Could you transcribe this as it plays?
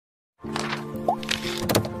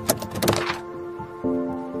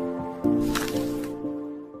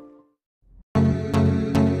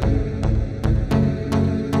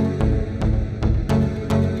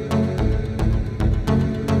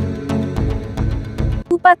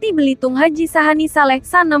Bupati Belitung Haji Sahani Saleh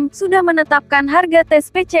Sanem sudah menetapkan harga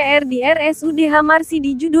tes PCR di RSUD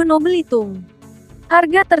Marsidi Judono Belitung.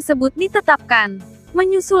 Harga tersebut ditetapkan.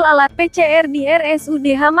 Menyusul alat PCR di RSUD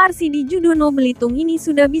Marsidi Judono Belitung ini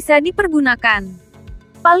sudah bisa dipergunakan.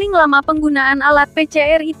 Paling lama penggunaan alat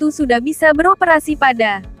PCR itu sudah bisa beroperasi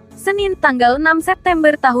pada Senin tanggal 6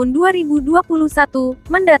 September tahun 2021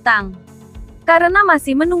 mendatang. Karena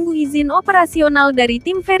masih menunggu izin operasional dari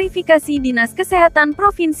tim verifikasi Dinas Kesehatan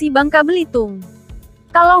Provinsi Bangka Belitung.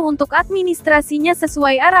 Kalau untuk administrasinya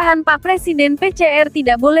sesuai arahan Pak Presiden PCR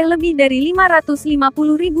tidak boleh lebih dari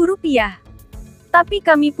Rp550.000. Tapi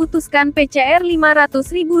kami putuskan PCR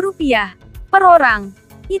Rp500.000 per orang.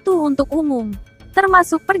 Itu untuk umum,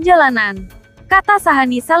 termasuk perjalanan, kata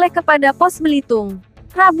Sahani Saleh kepada Pos Belitung,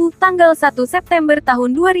 Rabu tanggal 1 September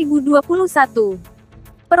tahun 2021.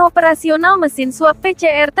 Peroperasional mesin swab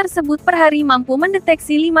PCR tersebut per hari mampu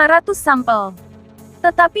mendeteksi 500 sampel.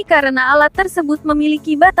 Tetapi karena alat tersebut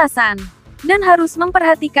memiliki batasan, dan harus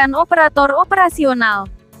memperhatikan operator operasional,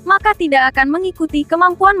 maka tidak akan mengikuti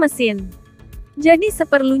kemampuan mesin. Jadi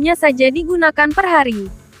seperlunya saja digunakan per hari.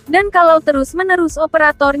 Dan kalau terus-menerus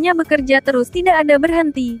operatornya bekerja terus tidak ada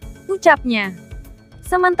berhenti, ucapnya.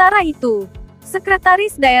 Sementara itu,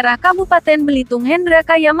 Sekretaris Daerah Kabupaten Belitung Hendra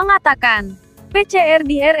Kaya mengatakan, PCR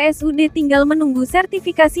di RSUD tinggal menunggu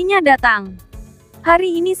sertifikasinya datang.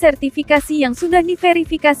 Hari ini sertifikasi yang sudah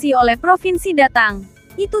diverifikasi oleh provinsi datang.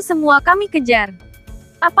 Itu semua kami kejar.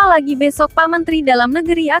 Apalagi besok Pak Menteri Dalam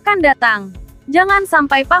Negeri akan datang. Jangan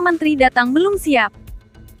sampai Pak Menteri datang belum siap.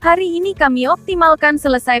 Hari ini kami optimalkan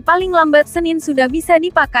selesai paling lambat Senin sudah bisa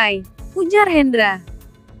dipakai, ujar Hendra.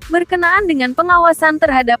 Berkenaan dengan pengawasan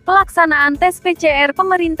terhadap pelaksanaan tes PCR,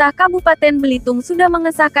 pemerintah Kabupaten Belitung sudah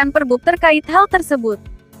mengesahkan perbub terkait hal tersebut.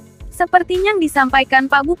 Seperti yang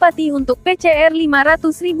disampaikan Pak Bupati untuk PCR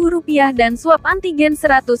Rp500.000 dan swab antigen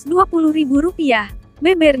Rp120.000,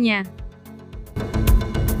 bebernya.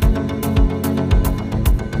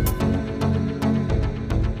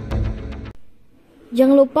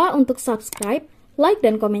 Jangan lupa untuk subscribe, like,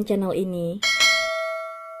 dan komen channel ini.